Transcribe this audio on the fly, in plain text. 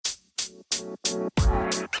Hey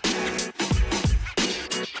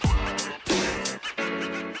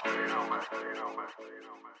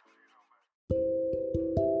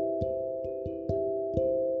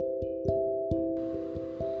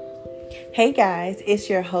guys, it's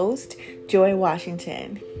your host, Joy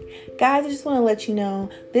Washington. Guys, I just want to let you know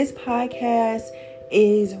this podcast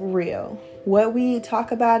is real. What we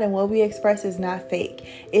talk about and what we express is not fake.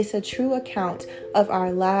 It's a true account of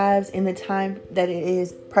our lives in the time that it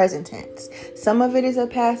is present tense. Some of it is a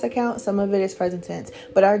past account, some of it is present tense.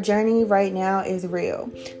 But our journey right now is real.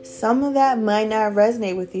 Some of that might not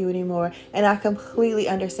resonate with you anymore, and I completely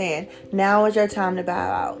understand. Now is your time to bow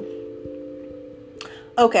out.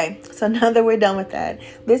 Okay, so now that we're done with that,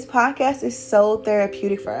 this podcast is so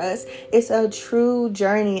therapeutic for us. It's a true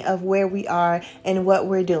journey of where we are and what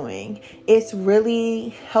we're doing. It's really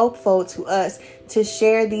helpful to us to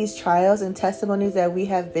share these trials and testimonies that we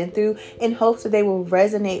have been through in hopes that they will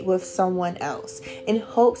resonate with someone else, in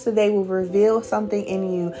hopes that they will reveal something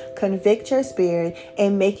in you, convict your spirit,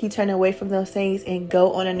 and make you turn away from those things and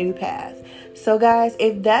go on a new path. So guys,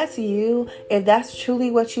 if that's you, if that's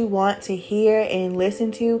truly what you want to hear and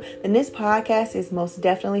listen to, then this podcast is most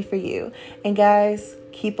definitely for you. And guys,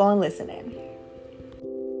 keep on listening.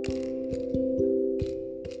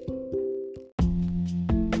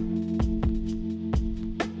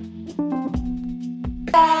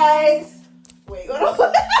 Guys, wait, hold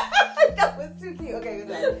on. That was too cute. Okay,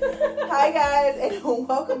 hi guys, and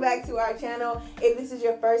welcome back to our channel. If this is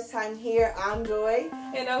your first time here, I'm Joy.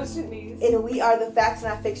 And I'm Shanice. And we are the Facts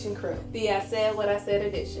Not Fiction crew. The I Said What I Said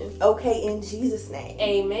edition. Okay, in Jesus' name.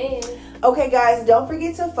 Amen. Okay, guys, don't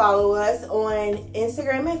forget to follow us on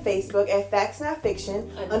Instagram and Facebook at Facts Not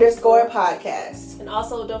Fiction _ podcast. And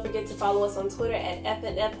also don't forget to follow us on Twitter at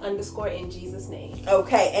FNF_ in Jesus' name.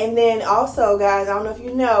 Okay, and then also, guys, I don't know if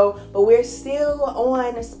you know, but we're still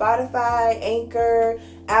on Spotify, Anchor,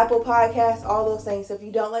 Apple Podcasts, all those things. So if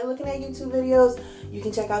you don't like looking at YouTube videos, you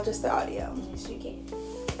can check out just the audio. Yes, you can.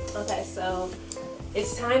 Okay, so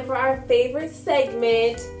it's time for our favorite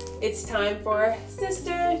segment. It's time for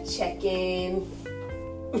Sister Check-In.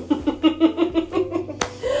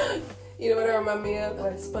 You know what it reminds me of?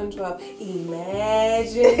 SpongeBob.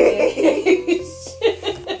 Imagination.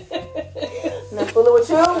 Not fooling with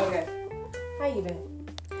you? Okay. How you been?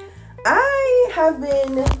 I have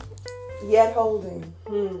been yet holding.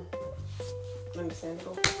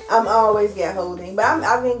 Understandable. I'm always get holding, but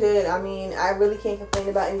I've been good. I mean, I really can't complain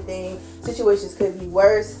about anything. Situations could be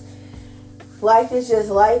worse. Life is just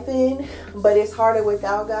lifing, but it's harder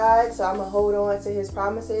without God. So I'm gonna hold on to His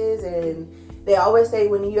promises. And they always say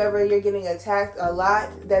when you're getting attacked a lot,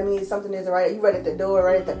 that means something is right. You're right at the door,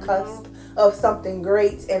 right at the cusp of something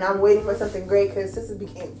great. And I'm waiting for something great because sisters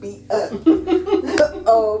became beat up.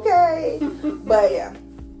 Okay, but yeah.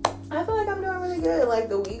 I feel like I'm doing really good. Like,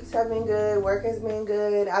 the weeks have been good. Work has been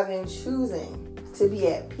good. I've been choosing to be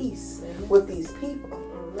at peace with these people.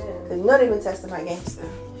 Because you know they've been testing my gangster.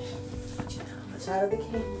 But you know, I'm a child of the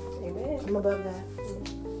King. Amen. I'm above that.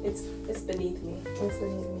 It's beneath me. It's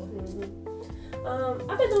beneath me.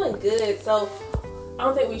 I've been doing good. So, I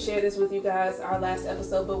don't think we shared this with you guys, our last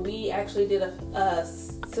episode, but we actually did a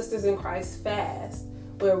Sisters in Christ fast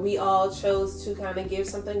where we all chose to kind of give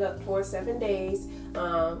something up for 7 days.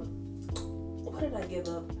 What did I give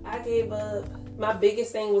up? I gave up, my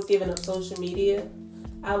biggest thing was giving up social media,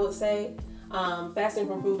 I would say. Fasting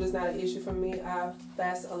from food is not an issue for me. I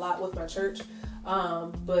fast a lot with my church.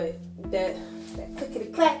 But that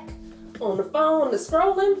clickety-clack on the phone, the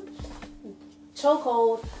scrolling,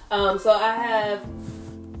 chokehold. So I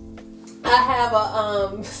have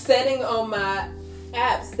a setting on my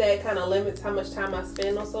apps that kind of limits how much time I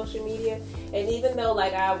spend on social media. And even though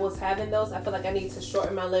like I was having those, I feel like I need to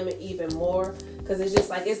shorten my limit even more, because it's just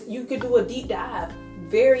like you could do a deep dive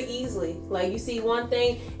very easily. Like, you see one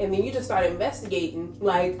thing and then you just start investigating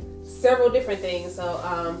like several different things. So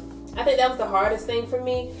I think that was the hardest thing for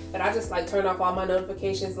me, that I just like turned off all my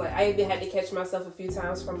notifications. Like, I even had to catch myself a few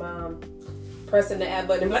times from pressing the add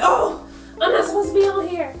button and be like, oh, I'm not supposed to be on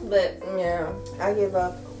here. But yeah, I gave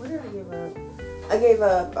up. What did I give up? I gave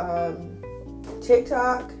up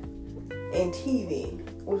TikTok and TV,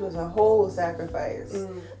 which was a whole sacrifice.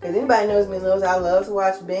 Because anybody knows me knows I love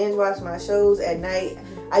to binge watch my shows at night.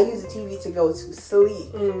 I use the TV to go to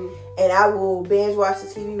sleep. And I will binge watch the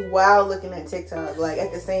TV while looking at TikTok, like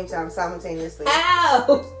at the same time, simultaneously.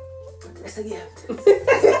 Ow! It's a gift.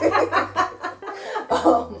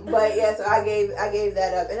 But yeah, so I gave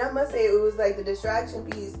that up. And I must say, it was like the distraction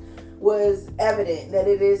piece was evident, that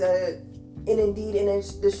it is a indeed in a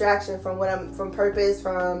distraction from from purpose,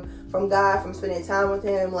 from God, from spending time with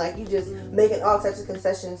Him. Like, you just making all types of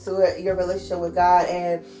concessions to your relationship with God,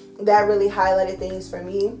 and that really highlighted things for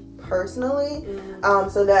me personally.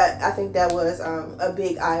 So that, I think that was a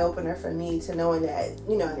big eye opener for me, to knowing that,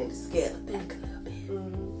 you know, I need to scale it back a little bit.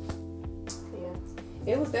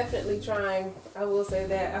 It was definitely trying. I will say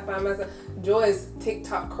that. I find myself, Joy's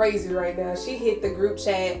TikTok crazy right now. She hit the group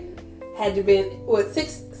chat, had to been, what,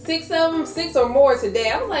 six or more today.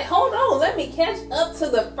 I was like, hold on, let me catch up to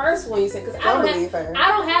the first one you said, because I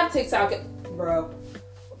don't have TikTok, bro.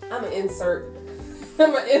 I'm gonna insert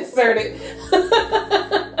it.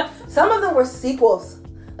 Some of them were sequels.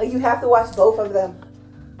 Like, you have to watch both of them.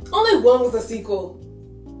 Only one was a sequel.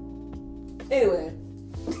 Anyway,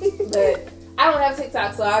 but I don't have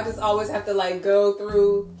TikTok, so I just always have to like go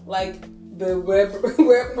through like the web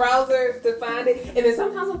browser to find it, and then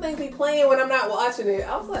sometimes some things be playing when I'm not watching it.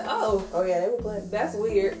 I was like, oh yeah, they were playing. That's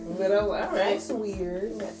weird. But I was like, all right, that's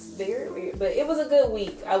weird. That's very weird. But it was a good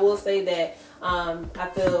week. I will say that I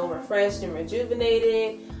feel refreshed and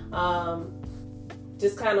rejuvenated.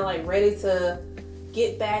 Just kind of like ready to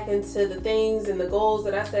get back into the things and the goals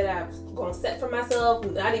that I said I'm going to set for myself.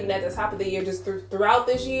 Not even at the top of the year, just throughout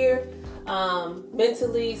this year.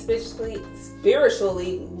 Mentally, spiritually,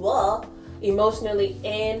 emotionally,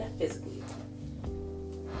 and physically.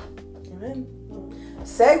 Alright.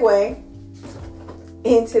 Segue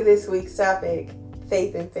into this week's topic,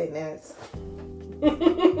 faith and fitness.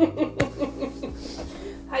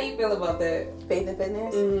 How you feel about that? Faith and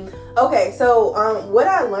fitness? Mm-hmm. Okay, so what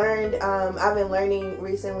I learned, I've been learning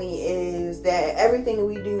recently, is that everything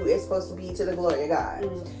we do is supposed to be to the glory of God.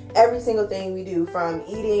 Mm-hmm. Every single thing we do, from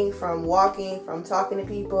eating, from walking, from talking to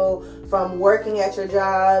people, from working at your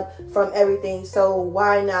job, from everything. So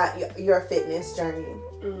why not your fitness journey?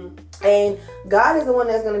 Mm-hmm. And God is the one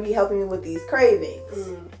that's going to be helping me with these cravings.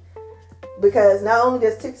 Mm-hmm. Because not only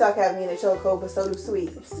does TikTok have me in a chokehold, but so do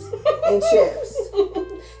sweets and chips.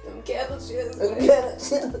 Kettle chips.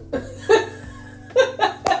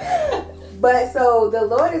 But so the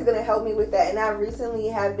Lord is going to help me with that. And I recently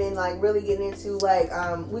have been like really getting into like,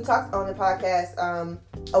 we talked on the podcast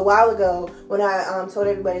a while ago when I told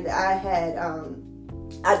everybody that I had,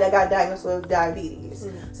 I got diagnosed with diabetes.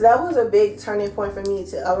 Mm-hmm. So that was a big turning point for me,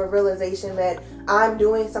 of a realization that I'm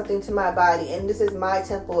doing something to my body, and this is my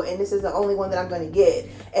temple, and this is the only one that I'm going to get.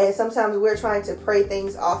 And sometimes we're trying to pray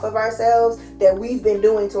things off of ourselves that we've been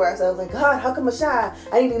doing to ourselves. Like, God, how come I'm shy?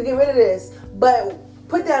 I need to get rid of this. But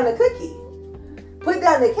put down the cookie. Put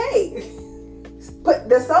down the cake. Put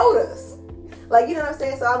the sodas. Like, you know what I'm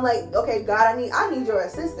saying? So I'm like, okay, God, I need your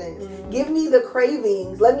assistance. Mm-hmm. Give me the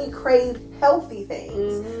cravings. Let me crave healthy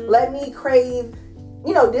things. Mm-hmm. Let me crave,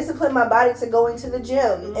 discipline my body to go into the gym.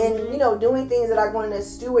 Mm-hmm. And, doing things that are going to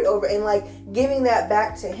steward over, and like giving that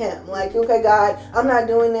back to Him. Like, okay, God, I'm not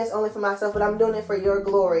doing this only for myself, but I'm doing it for your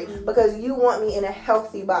glory. Mm-hmm. Because you want me in a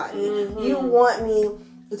healthy body. Mm-hmm. You want me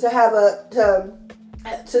to have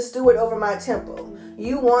to steward over my temple.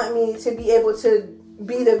 You want me to be able to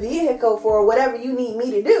be the vehicle for whatever you need me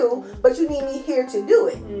to do, but you need me here to do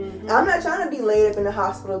it. Mm-hmm. I'm not trying to be laid up in the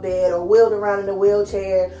hospital bed or wheeled around in a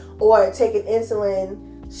wheelchair or taking insulin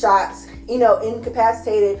shots,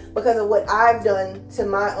 incapacitated because of what I've done to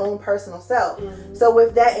my own personal self. Mm-hmm. So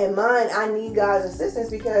with that in mind, I need God's assistance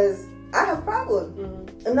because I have a problem.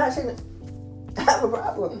 Mm-hmm. I'm not saying I have a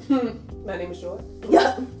problem. My name is Joy.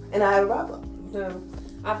 Yeah, and I have a problem. No,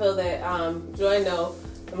 I feel that Joy,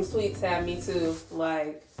 them sweets have me too,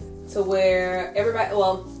 like, to where everybody,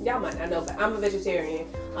 well, y'all might not know, but I'm a vegetarian.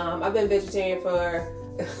 I've been vegetarian for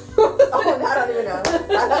oh, I don't even know.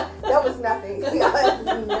 That was nothing. I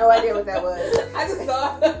have no idea what that was. I just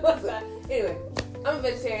saw it. Anyway, I'm a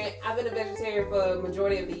vegetarian. I've been a vegetarian for the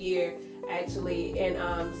majority of the year, actually. And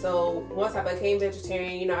so once I became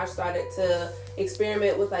vegetarian, I started to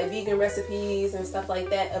experiment with like vegan recipes and stuff like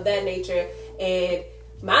that, of that nature. And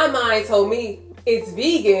my mind told me it's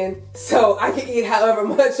vegan, so I can eat however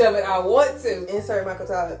much of it I want to. Insert Michael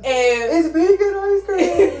Todd. And it's vegan ice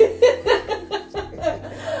cream.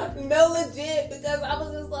 No, legit, because I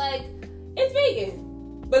was just like, it's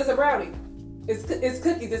vegan, but it's a brownie. It's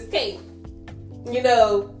cookies, it's cake.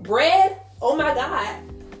 Bread. Oh my God!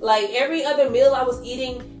 Like every other meal I was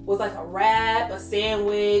eating was like a wrap, a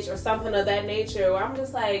sandwich, or something of that nature. Where I'm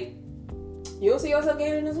just like, you don't see yourself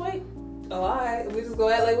gaining this weight? Oh, all right. We just go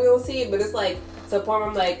out like we don't see it, but it's like to the point where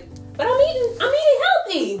I'm like, but I'm eating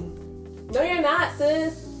healthy. No, you're not,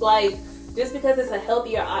 sis. Like, just because it's a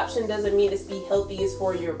healthier option doesn't mean it's the healthiest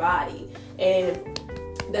for your body. And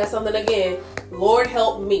that's something, again, Lord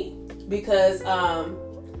help me, because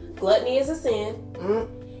gluttony is a sin. Mm.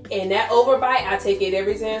 And that overbite, I take it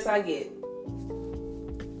every chance I get.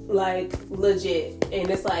 Like, legit. And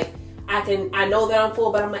it's like, I know that I'm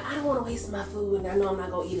full, but I'm like, I don't want to waste my food, and I know I'm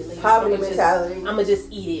not going to eat it later. Poverty mentality. I'm going to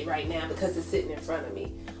just eat it right now because it's sitting in front of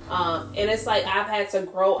me. And it's like, I've had to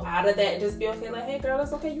grow out of that and just be okay. Like, hey, girl,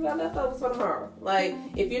 that's okay. You got leftovers for tomorrow. Like,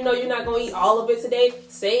 if you know you're not going to eat all of it today,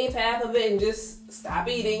 save half of it and just stop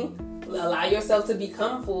eating. Allow yourself to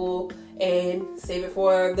become full and save it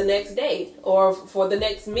for the next day or for the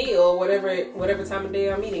next meal, whatever time of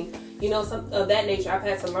day I'm eating. You know, some of that nature. I've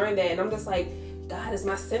had to learn that. And I'm just like, God, is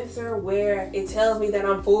my sensor where it tells me that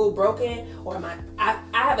I'm full broken, or am I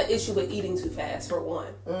have an issue with eating too fast, for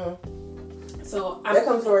one. So that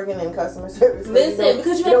comes to working in customer service. Listen,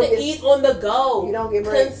 because you have to eat on the go. You don't get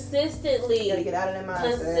breaks. Consistently. You gotta get out of that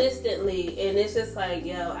mindset. Consistently. And it's just like,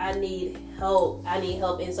 yo, I need help.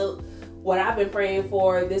 And so what I've been praying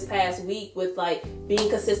for this past week with like being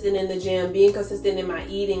consistent in the gym, being consistent in my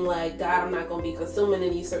eating, like, God, I'm not going to be consuming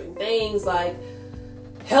any certain things. Like,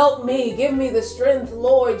 help me, give me the strength,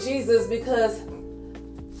 Lord Jesus, because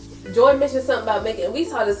Joy mentioned something about making, we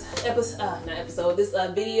saw this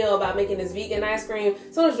video about making this vegan ice cream.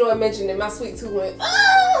 As soon as Joy mentioned it, my sweet tooth went,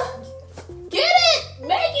 get it,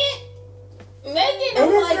 make it. And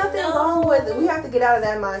there's nothing wrong with, we have to get out of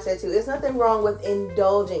that mindset too. It's nothing wrong with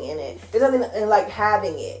indulging in it. There's nothing in like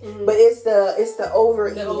having it, but it's the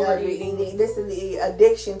overeating. This is the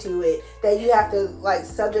addiction to it that you have to like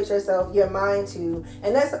subject your mind to,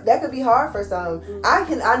 and that could be hard for some. I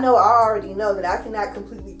already know that I cannot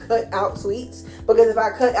completely cut out sweets, because if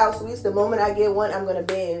I cut out sweets, the moment I get one, I'm gonna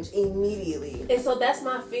binge immediately. And so that's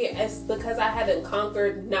my fear. It's because I haven't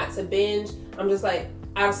conquered not to binge. I'm just like,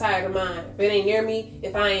 outside of mine. If it ain't near me,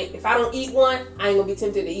 if I don't eat one, I ain't gonna be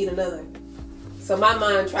tempted to eat another. So my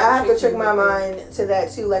mind I have to trick my mind to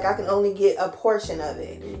that too. Like, I can only get a portion of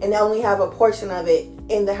it, and I only have a portion of it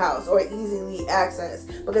in the house or easily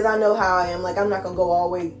accessed, because I know how I am. Like, I'm not gonna go all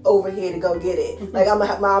the way over here to go get it. Like, I'm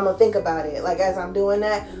gonna think about it like as I'm doing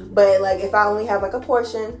that. But like, if I only have like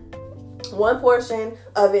one portion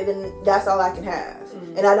of it, then that's all I can have.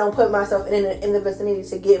 And I don't put myself in the vicinity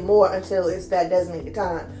to get more until it's that designated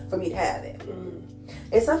time for me to have it.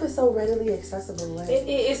 And stuff is so readily accessible. Like,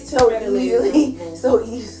 it's too readily accessible. So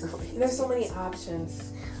easily. There's so many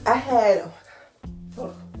options. I had...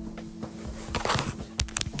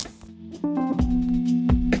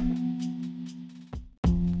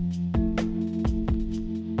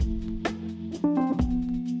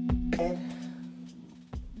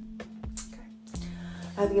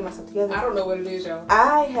 I have to get myself together. I don't know what it is, y'all.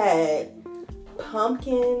 I had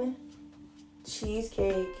pumpkin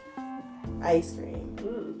cheesecake ice cream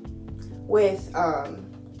with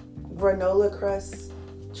granola crust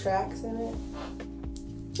tracks in it.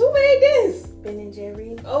 Who made this? Ben and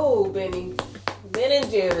Jerry. Oh, Ben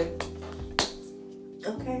and Jerry.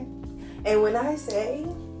 Okay. And when I say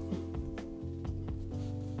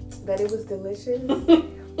that it was delicious,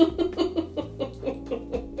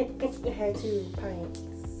 it had 2 pints.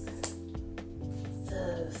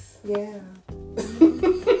 Yeah.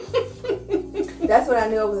 That's when I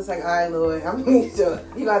knew. I was just like, all right, Lord, I'm gonna need you.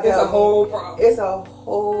 You got to It's a whole problem. It's a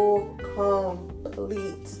whole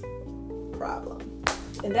complete problem.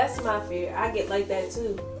 And that's my fear. I get like that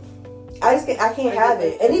too. I can't have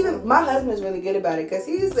it. And even my husband is really good about it, because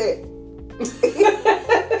he said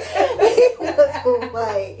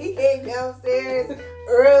he came downstairs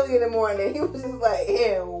early in the morning. He was just like,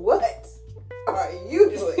 "And what are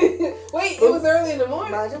you doing?" Wait, it was early in the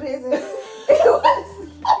morning. Mind your business. It was.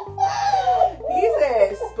 He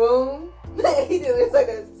said spoon. He did it like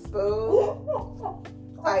a spoon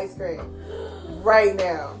ice cream right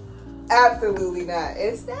now. Absolutely not.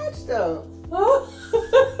 And snatched them.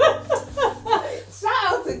 Shout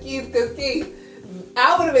out to Keith, because Keith,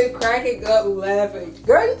 I would have been cracking up laughing.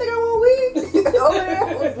 Girl, you think I want weed? Over there,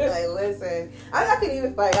 I was like, listen, I couldn't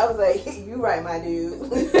even fight. I was like, you right, my dude.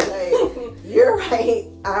 Like, you're right,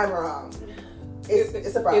 I'm wrong.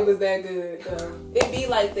 It's a problem. It was that good. It be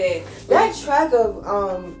like that. That track of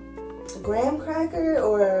graham cracker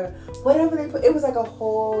or whatever they put, it was like a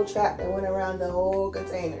whole track that went around the whole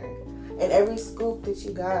container, and every scoop that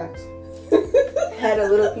you got had a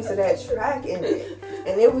little piece of that track in it,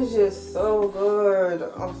 and it was just so good.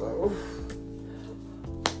 I was like, oof.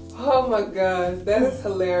 Oh my gosh, that is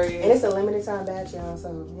hilarious. And it's a limited time batch, y'all,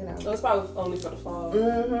 so you know. So it's probably only for the fall.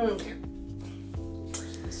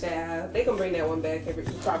 Child, they can bring that one back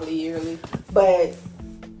probably yearly. But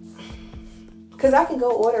because I can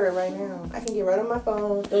go order it right now. I can get right on my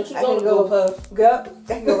phone. Don't you go to GoPuff?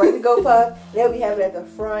 I can go right to GoPuff. They'll be having it at the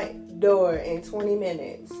front door in 20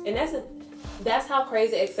 minutes. And that's how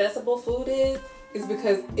crazy accessible food is. is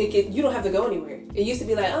because you don't have to go anywhere. It used to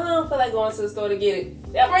be like, oh, I don't feel like going to the store to get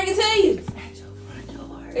it. They'll bring it to you. At your front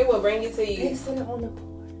door. They will bring it to you. They sit on the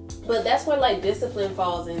porch. But that's where like discipline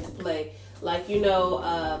falls into play. Like, you know,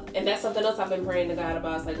 and that's something else I've been praying to God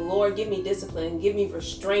about. It's like, Lord, give me discipline, give me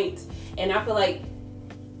restraint. And I feel like,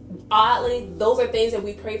 oddly, those are things that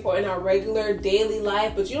we pray for in our regular daily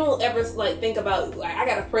life, but you don't ever like think about, like, I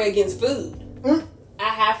gotta pray against food. I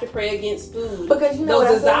have to pray against food. Because you know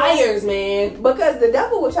those desires, man. Because the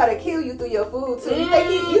devil will try to kill you through your food too.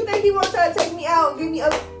 You think he won't try to take me out and give me a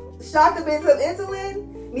shot of insulin?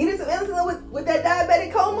 Needed some insulin with that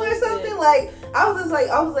diabetic coma or something? Like, I was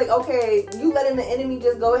like, okay, you letting the enemy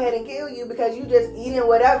just go ahead and kill you because you just eating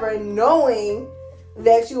whatever, knowing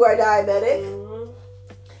that you are diabetic.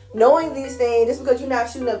 Knowing these things, just because you're not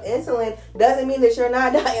shooting up insulin doesn't mean that you're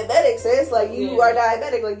not diabetic, sis. Like, you are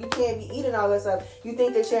diabetic. Like, you can't be eating all that stuff. You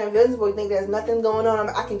think that you're invincible. You think there's nothing going on.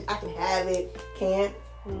 I can have it. Can't.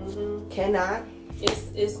 Cannot.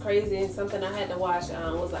 It's crazy. And something I had to watch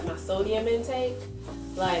was like my sodium intake.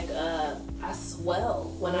 Like, I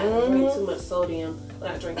swell when I drink too much sodium.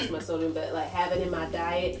 When I drink too much sodium, but like have it in my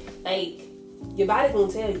diet. Like, your body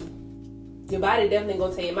gonna tell you. Your body definitely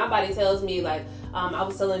gonna tell you. My body tells me, like, I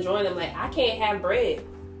was telling Jordan, I'm like, I can't have bread.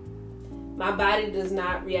 My body does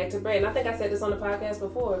not react to bread. And I think I said this on the podcast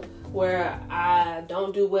before, where I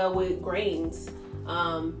don't do well with grains.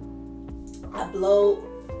 I bloat,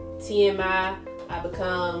 TMI, I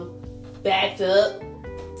become backed up,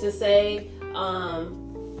 to say.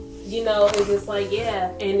 You know, it's just like,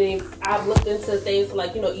 yeah. And then I've looked into things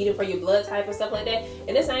like, you know, eating for your blood type and stuff like that.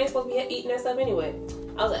 And this I ain't supposed to be eating that stuff anyway.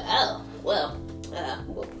 I was like, oh, well,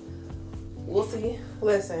 we'll see.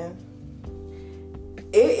 Listen,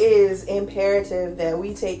 it is imperative that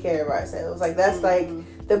we take care of ourselves. Like, that's like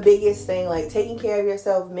the biggest thing. Like, taking care of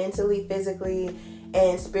yourself mentally, physically,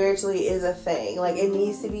 and spiritually is a thing. Like, it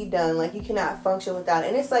needs to be done. Like, you cannot function without it.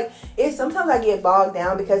 And it's like, sometimes I get bogged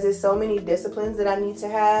down because there's so many disciplines that I need to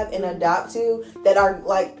have and adopt to that are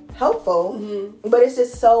like helpful, but it's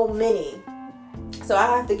just so many. So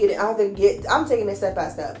I'm taking it step by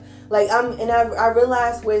step. Like, I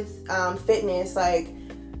realized with fitness, like,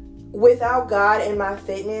 without God in my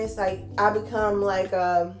fitness, like, I become like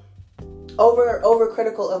over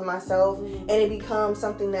critical of myself, and it becomes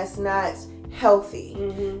something that's not healthy.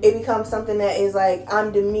 It becomes something that is like,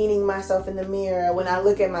 I'm demeaning myself in the mirror when I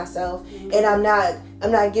look at myself, and I'm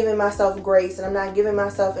not giving myself grace, and I'm not giving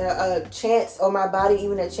myself a chance, or my body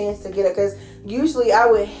even a chance to get it. Because usually I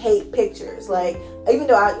would hate pictures. Like, even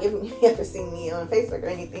though if you ever seen me on Facebook or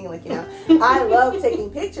anything, like, you know, I love taking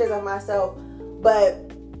pictures of myself,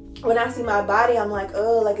 but when I see my body, I'm like,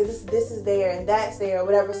 oh, like, this is there and that's there or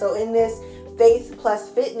whatever. So in this faith plus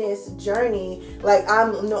fitness journey, like,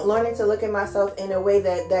 I'm learning to look at myself in a way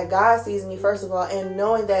that God sees me, first of all, and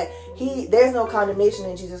knowing that there's no condemnation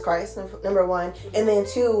in Jesus Christ, number one, and then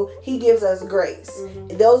two, he gives us grace.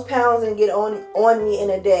 Those pounds didn't get on me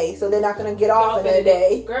in a day, so they're not going to get off in a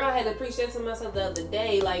day. Girl, I had to preach that to myself the other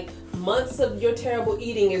day. Like, months of your terrible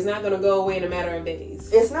eating is not going to go away in a matter of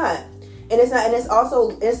days. It's not. And it's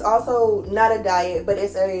also not a diet, but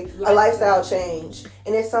it's a lifestyle change.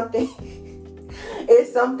 And it's something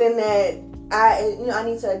that I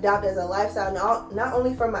need to adopt as a lifestyle, not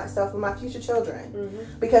only for myself, but my future children.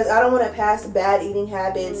 Because I don't want to pass bad eating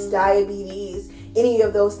habits, diabetes, any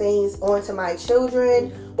of those things onto my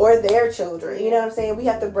children or their children. You know what I'm saying? We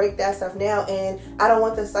have to break that stuff now. And I don't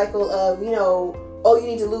want the cycle of, you know, oh, you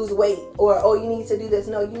need to lose weight, or oh, you need to do this.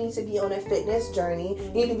 No, you need to be on a fitness journey.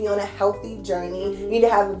 You need to be on a healthy journey. You need to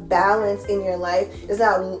have a balance in your life. It's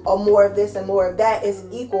not more of this and more of that. It's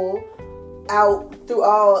equal out through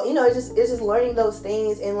all. You know, it's just learning those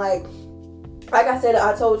things. And like I said,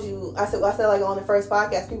 I said like on the first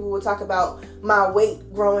podcast, people would talk about my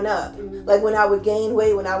weight growing up. Like, when I would gain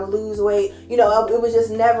weight, when I would lose weight, you know, it was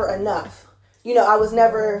just never enough. You know, I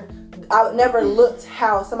never looked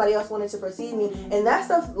how somebody else wanted to perceive me. And that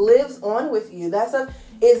stuff lives on with you. That stuff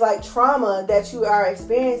is like trauma that you are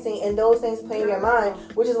experiencing, and those things play in your mind,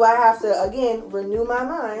 which is why I have to, again, renew my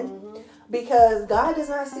mind. Because God does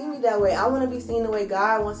not see me that way. I want to be seen the way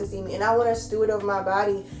God wants to see me. And I want to steward over my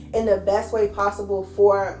body in the best way possible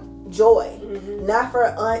for joy. Not for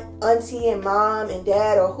auntie and mom and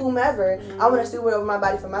dad or whomever. I want to steward over my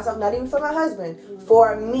body for myself, not even for my husband.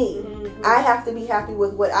 For me. I have to be happy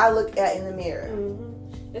with what I look at in the mirror.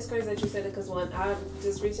 It's crazy that you said it, because when I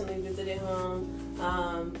just recently visited home,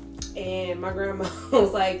 and my grandma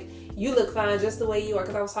was like, you look fine just the way you are.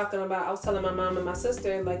 Because I was telling my mom and my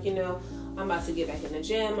sister, like, you know, I'm about to get back in the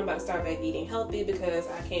gym. I'm about to start back eating healthy because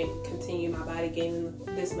I can't continue my body gaining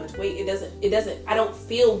this much weight. I don't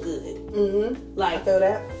feel good. Mm-hmm. Like, I feel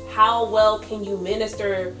that. How well can you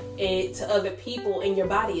minister it to other people and your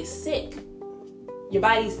body is sick? Your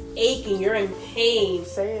body's aching. You're in pain.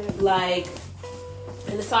 Say it. Like,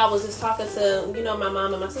 and so I was just talking to, my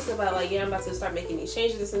mom and my sister about, like, I'm about to start making these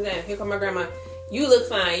changes, this and that. Here come my grandma. You look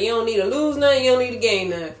fine. You don't need to lose none. You don't need to gain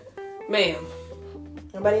none. Ma'am.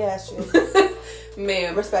 Nobody asked you.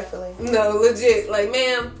 Ma'am. Respectfully. No, legit. Like,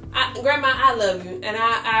 ma'am, Grandma, I love you. And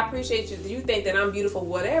I appreciate you. You think that I'm beautiful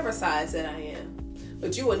whatever size that I am.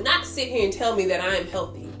 But you will not sit here and tell me that I am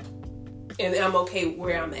healthy. And I'm okay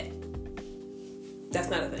where I'm at. That's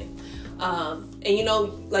not a thing.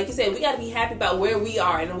 And like you said, we got to be happy about where we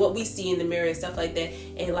are and what we see in the mirror and stuff like that.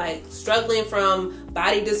 And like struggling from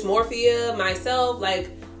body dysmorphia myself, like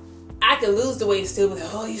I can lose the weight and still be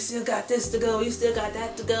like, oh, you still got this to go, you still got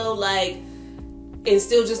that to go, like, and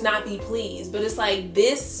still just not be pleased. But it's like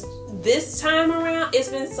this time around, it's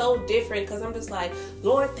been so different because I'm just like,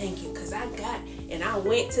 Lord, thank you, because and I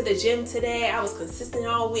went to the gym today. I was consistent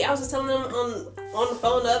all week. I was just telling them on the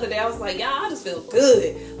phone the other day, I was like, y'all, I just feel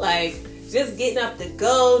good. Like, just getting up to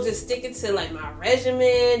go, just sticking to, like, my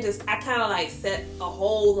regimen. I kind of, like, set a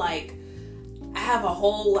whole, like, I have a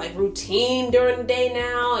whole, like, routine during the day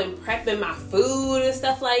now and prepping my food and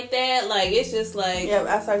stuff like that. Like, it's just, like... Yeah,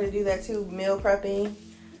 I started to do that, too, meal prepping,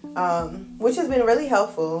 which has been really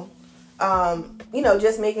helpful.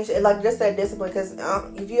 Just making sure, like, just that discipline, because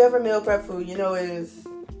if you ever meal prep food, it is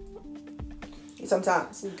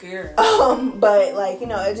sometimes. Girl. But, like,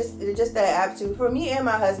 it's just that aptitude for me and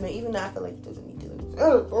my husband, even though I feel like he doesn't need to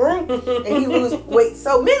lose, and he lose weight,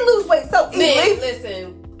 so men lose weight so easily. Man,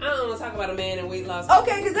 listen, I don't want to talk about a man and weight loss.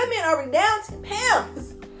 Okay, because that man already down 10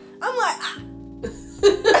 pounds. I'm like,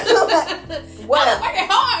 what? I'm working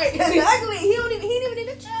hard. Exactly. He didn't even need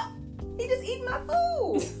to chop. He just eating my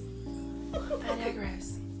food. I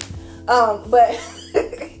digress. But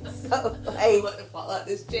so I'm about to fall out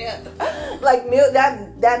this chair. Like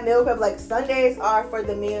that meal prep, like Sundays are for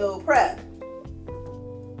the meal prep.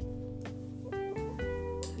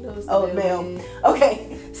 Meal.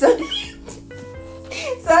 Okay, Sundays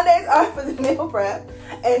are for the meal prep,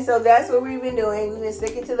 and so that's what we've been doing. We've been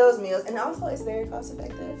sticking to those meals, and also it's very cost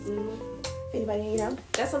effective. Mm-hmm. If anybody,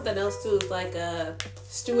 that's something else too. It's like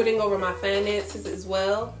stewarding over my finances as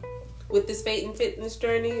well with this faith and fitness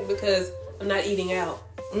journey, because I'm not eating out.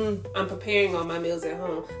 I'm preparing all my meals at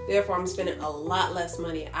home. Therefore, I'm spending a lot less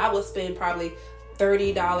money. I would spend probably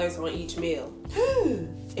 $30 on each meal.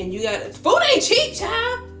 And food ain't cheap,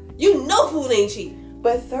 child. Food ain't cheap.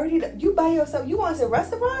 But $30, you by yourself. You going to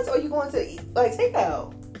restaurants or you going to eat, like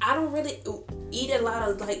takeout? I don't really eat a lot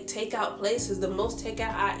of like takeout places. The most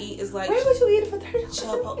takeout I eat is like. Where would you eat it for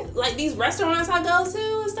 $30? Like these restaurants I go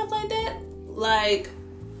to and stuff like that. Like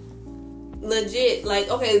legit. Like,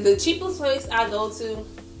 okay, the cheapest place I go to.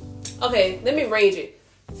 Okay, let me range it.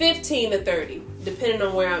 15 to 30, depending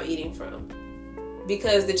on where I'm eating from.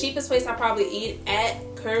 Because the cheapest place I probably eat at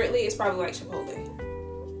currently is probably like Chipotle.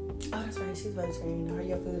 Oh, that's right. She's vegetarian. Her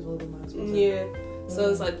your food is a little bit more expensive. Yeah. So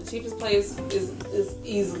it's like the cheapest place is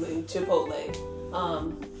easily Chipotle.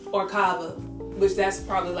 Or Cava, which that's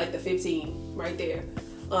probably like the 15 right there.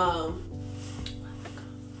 I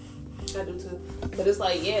do too. But it's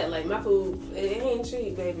like, yeah, like my food, it ain't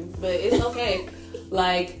cheap, baby. But it's okay.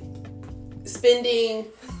 Like spending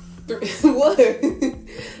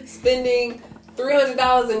spending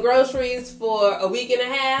 $300 in groceries for a week and a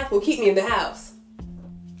half will keep me in the house.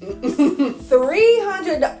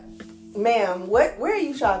 $300, ma'am. Where are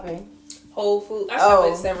you shopping? Whole Foods. I shop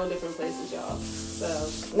at several different places, y'all. So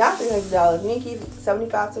not $300. Me and Keith,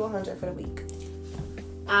 $75 to $100 for the week.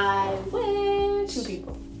 I wish 2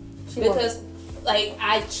 people. Because like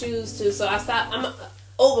I choose to. So I'm an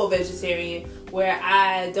ovo vegetarian where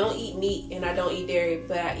I don't eat meat and I don't eat dairy,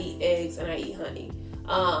 but I eat eggs and I eat honey.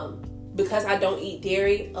 Because I don't eat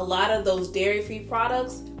dairy, a lot of those dairy-free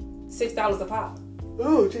products, $6 a pop.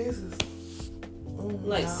 Oh, Jesus.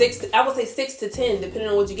 Like I would say 6 to 10, depending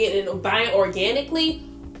on what you get. And buying organically,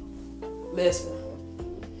 listen.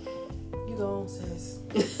 You go on, sis.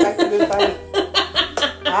 Back to the fight.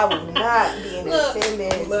 I will not be in 10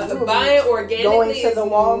 minutes. But buying organically, going to the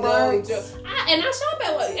Walmart. And I shop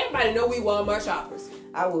at everybody know we Walmart shoppers.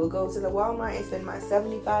 I will go to the Walmart and spend my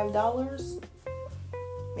 $75.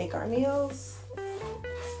 Make our meals.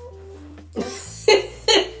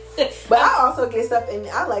 But I also get stuff in.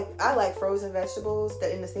 I like frozen vegetables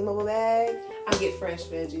that in the steamable bag. I get fresh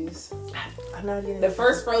veggies. I'm not getting the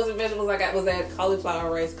first frozen vegetables I got was that cauliflower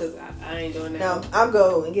rice because I ain't doing that. No, I'll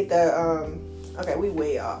go and get the Okay, we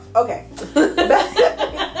way off. Okay. Sorry.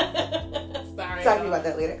 Talk to you about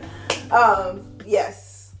that later.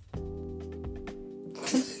 Yes.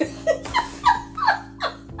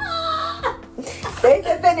 Faith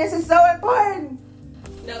and fitness is so important.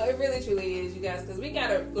 No, it really truly is, you guys, because we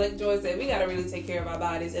gotta, like Joy said, we gotta really take care of our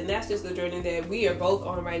bodies, and that's just the journey that we are both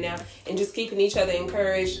on right now, and just keeping each other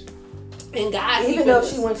encouraged. And God, even though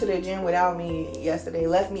she went to the gym without me yesterday,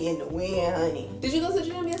 left me in the wind, honey. Did you go to the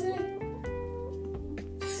gym yesterday?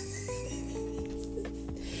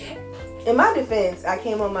 In my defense, I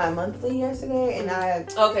came on my monthly yesterday, and I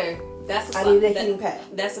needed a heating pad.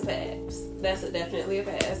 That's a pass. That's definitely a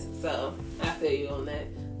pass. So I feel you on that.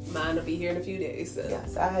 Mine will be here in a few days. So. Yeah,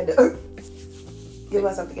 so I had to get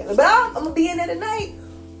myself together. But I'm gonna be in there tonight.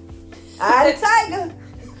 I had a tiger.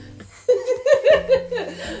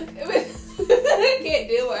 I can't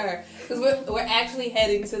deal with her because we're actually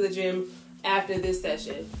heading to the gym after this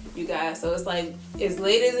session, you guys. So it's like, as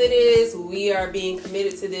late as it is, we are being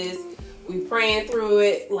committed to this. We praying through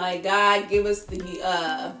it. Like, God, give us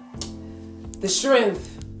the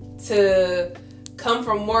strength to come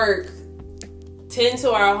from work, tend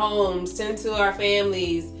to our homes, tend to our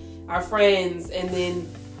families, our friends, and then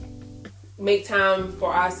make time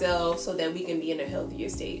for ourselves so that we can be in a healthier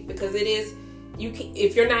state. Because it is,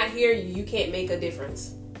 if you're not here, you can't make a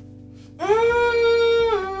difference.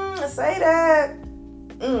 Say that.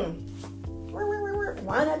 Wind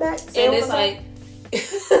that back. And it's like,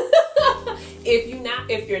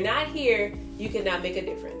 if you're not here, you cannot make a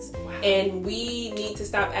difference. Wow. And we need to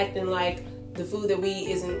stop acting like the food that we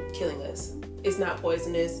eat isn't killing us. It's not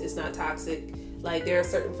poisonous. It's not toxic. Like, there are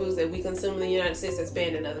certain foods that we consume in the United States that's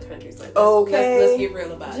banned in other countries. Like, let's get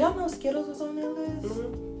real about it. Did y'all know Skittles was on that list?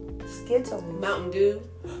 Mm-hmm. Skittles. Mountain Dew.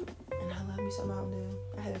 And I love me some Mountain Dew.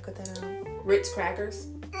 I had to cut that out. Ritz crackers.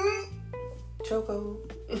 Choco.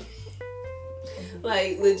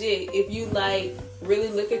 Like, legit, if you really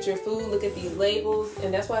look at your food, look at these labels,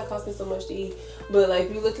 and that's why it costs me so much to eat. But like,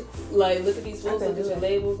 if you look at these foods, look at your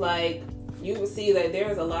labels, like, you will see that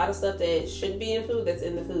there's a lot of stuff that shouldn't be in food that's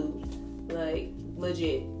in the food. Like,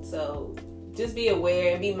 legit. So just be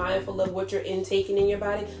aware and be mindful of what you're intaking in your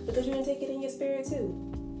body, because you intake it in your spirit too.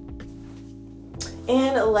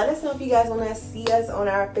 And let us know if you guys want to see us on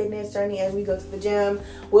our fitness journey as we go to the gym.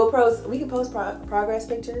 We can post progress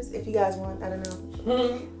pictures if you guys want. I don't know.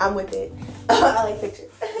 Mm-hmm. I'm with it. I like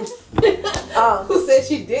pictures. Who said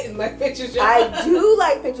she didn't like pictures? I do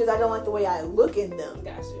like pictures. I don't like the way I look in them.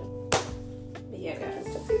 Gotcha. Yeah, guys.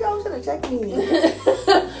 Y'all should have checked me.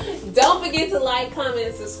 Don't forget to like, comment,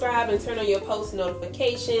 and subscribe, and turn on your post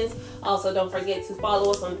notifications. Also, don't forget to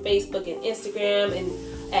follow us on Facebook and Instagram and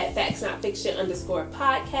at Facts Not Fiction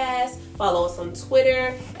 _podcast. Follow us on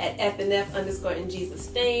Twitter at FNF_ in Jesus'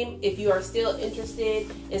 name. If you are still interested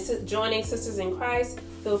in joining Sisters in Christ,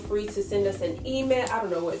 feel free to send us an email. I don't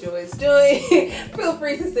know what Joy is doing. Feel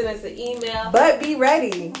free to send us an email. But be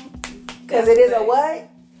ready, because it is a what?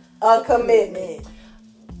 A commitment.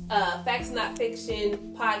 Facts Not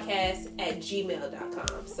Fiction podcast at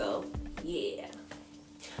gmail.com. So, yeah.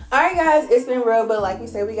 Alright, guys, it's been real, but like we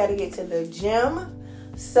said, we got to get to the gym.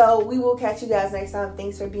 So we will catch you guys next time.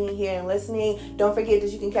 Thanks for being here and listening. Don't forget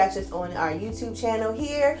that you can catch us on our YouTube channel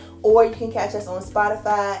here, or you can catch us on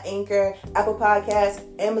Spotify, Anchor, Apple Podcasts,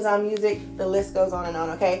 Amazon Music. The list goes on and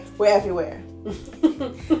on, okay? We're everywhere.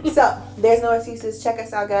 So there's no excuses. Check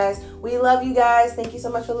us out, guys. We love you guys. Thank you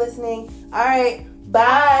so much for listening. All right,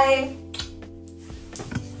 bye.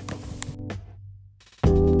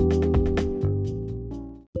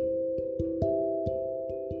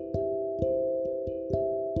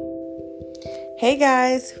 Hey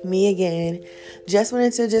guys, me again. Just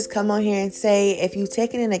wanted to come on here and say, if you've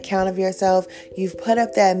taken an account of yourself, you've put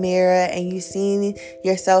up that mirror and you've seen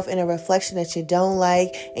yourself in a reflection that you don't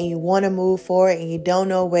like and you want to move forward and you don't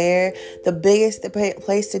know where, the biggest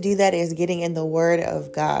place to do that is getting in the Word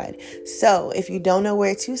of God. So if you don't know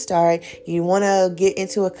where to start, you want to get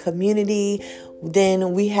into a community,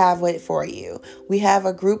 then we have it for you. We have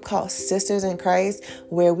a group called Sisters in Christ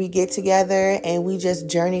where we get together and we just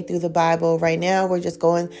journey through the Bible. Right now, we're just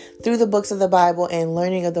going through the books of the Bible and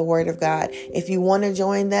learning of the Word of God. If you want to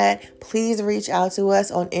join that, please reach out to us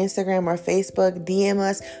on Instagram or Facebook, DM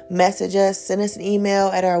us, message us, send us an email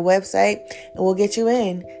at our website, and we'll get you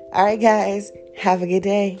in. All right, guys, have a good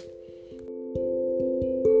day.